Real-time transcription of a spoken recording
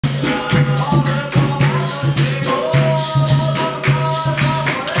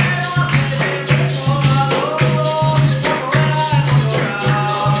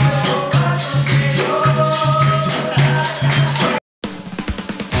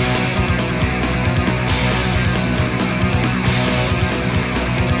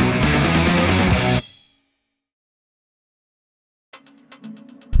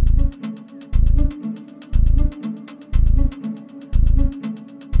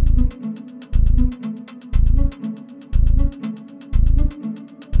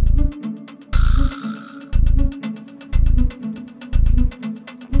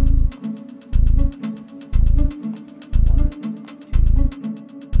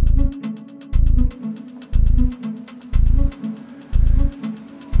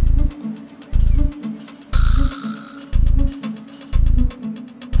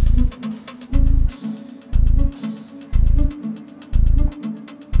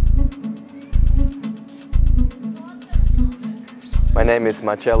My name is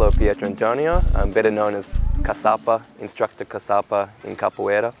Marcello Pietrantonio. I'm better known as Caçapa, Instructor Caçapa in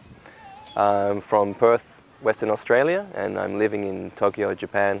Capoeira. I'm from Perth, Western Australia, and I'm living in Tokyo,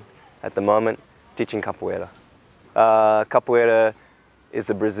 Japan at the moment, teaching Capoeira. Capoeira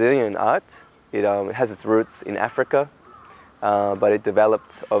is a Brazilian art. It has its roots in Africa, but it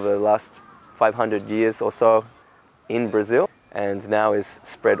developed over the last 500 years or so in Brazil, and now is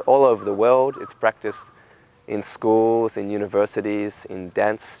spread all over the world. It's practiced in schools, in universities, in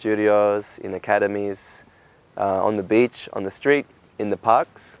dance studios, in academies, on the beach, on the street, in the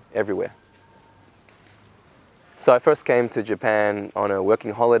parks, everywhere. So I first came to Japan on a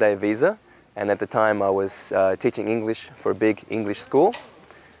working holiday visa, and at the time I was teaching English for a big English school.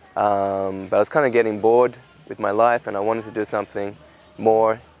 But I was kind of getting bored with my life, and I wanted to do something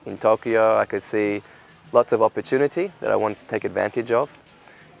more in Tokyo. I could see lots of opportunity that I wanted to take advantage of.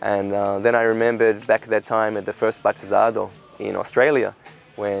 And then I remembered back at that time at the first batizado in Australia,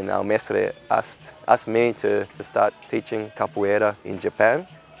 when our mestre asked me to start teaching capoeira in Japan.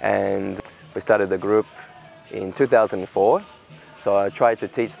 And we started the group in 2004. So I tried to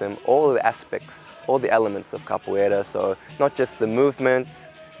teach them all the aspects, all the elements of capoeira. So not just the movements,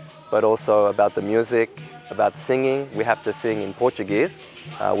 but also about the music, about singing. We have to sing in Portuguese.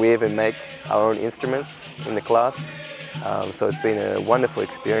 We even make our own instruments in the class. So it's been a wonderful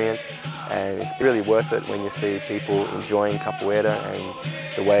experience, and it's really worth it when you see people enjoying capoeira and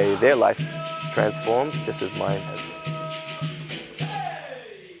the way their life transforms, just as mine has.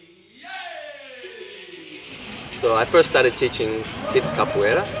 So I first started teaching kids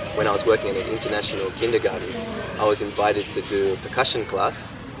capoeira when I was working in an international kindergarten. I was invited to do a percussion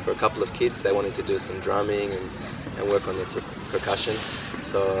class for a couple of kids. They wanted to do some drumming and work on the percussion.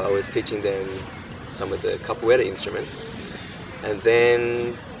 So I was teaching them some of the capoeira instruments. And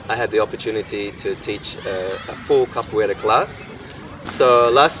then I had the opportunity to teach a full capoeira class. So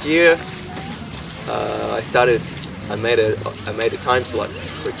last year I made a time slot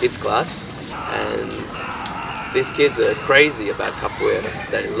for a kids class, and these kids are crazy about capoeira.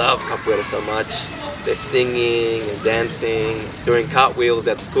 They love capoeira so much. They're singing and dancing, doing cartwheels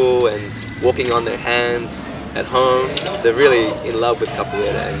at school and walking on their hands at home. They're really in love with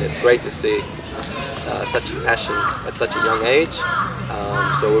capoeira, and it's great to see such a passion at such a young age.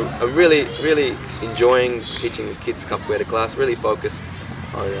 So I'm really enjoying teaching the kids capoeira class, really focused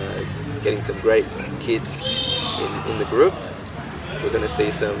on getting some great kids in the group. We're going to see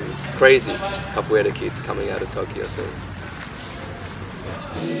some crazy capoeira kids coming out of Tokyo soon.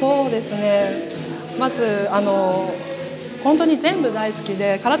 そうですね。まず本当に全部大好き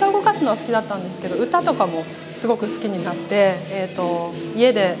で、体を動かすのは好きだったんですけど、歌とかもすごく好きになって、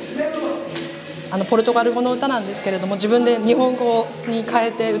家でポルトガル語の歌なんですけれども、自分で日本語に変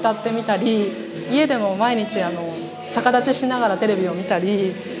えて歌ってみたり、家でも毎日逆立ちしながらテレビを見た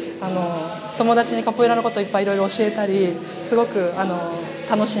り、友達にカポエラのことをいっぱいいろいろ教えたり、すごく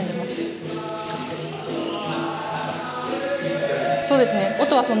楽しんでます。そうですね。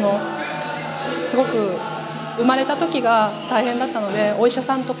音はすごく生まれた時が大変だったので、お医者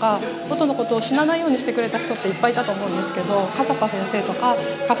さんとか音のことを死なないようにしてくれた人っていっぱいいたと思うんですけど、カサパ先生とか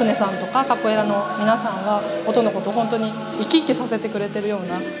カフネさんとかカポエラの皆さんは音のことを本当に生き生きさせてくれてるよう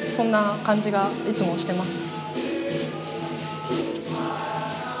な、そんな感じがいつもしてます。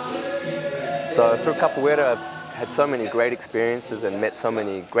So through capoeira, I've had so many great experiences and met so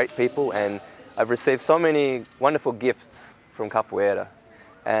many great people, and I've received so many wonderful gifts from capoeira.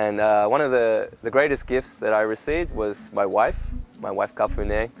 And one of the greatest gifts that I received was my wife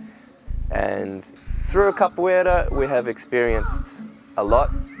Kafune. And through capoeira, we have experienced a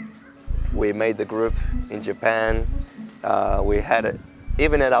lot. We made the group in Japan. We had it,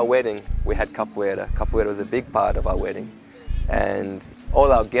 even at our wedding, we had capoeira. Capoeira was a big part of our wedding. And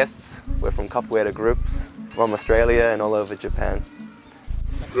all our guests were from capoeira groups from Australia and all over Japan.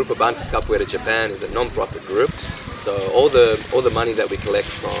 The group of Bantus Capoeira Japan is a non-profit group. So all the money that we collect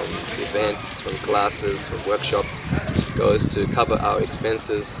from events, from classes, from workshops goes to cover our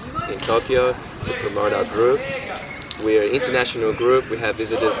expenses in Tokyo, to promote our group. We're an international group. We have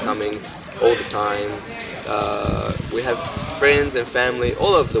visitors coming all the time. We have friends and family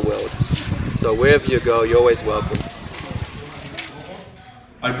all over the world. So wherever you go, you're always welcome.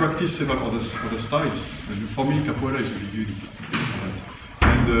 I practice several other styles, and for me capoeira is really unique.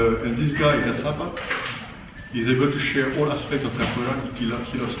 And this guy, Caçapa, is able to share all aspects of capoeira. He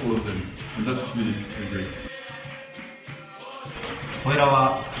loves all of them, and that's really great. カポエラ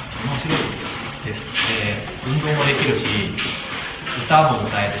は面白いです。運動もできるし、歌も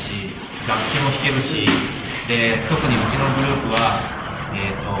歌えるし、楽器も弾けるし、で特にうちのグループは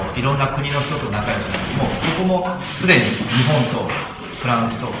いろんな国の人と仲良くなって、もうここもすでに日本とフラン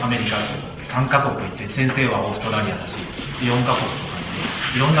スとアメリカと3カ国行って、先生はオーストラリアだし、4カ国とか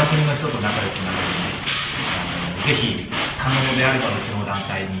でいろんな国の人と仲良くなれるので、ぜひ可能であればうちの団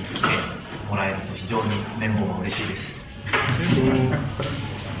体に来てもらえると非常に綿棒も嬉しいです。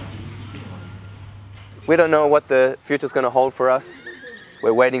We don't know what the future is going to hold for us.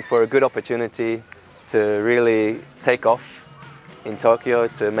 We're waiting for a good opportunity to really take off in Tokyo,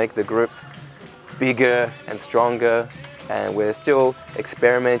 to make the group bigger and stronger, and we're still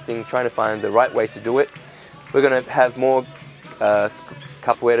experimenting, trying to find the right way to do it. We're going to have more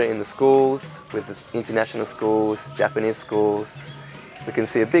capoeira in the schools, with the international schools, Japanese schools. We can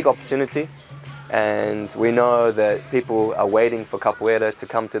see a big opportunity, and we know that people are waiting for capoeira to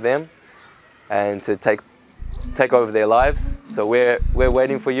come to them and to take over their lives. So we're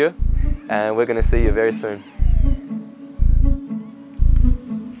waiting for you, and we're going to see you very soon.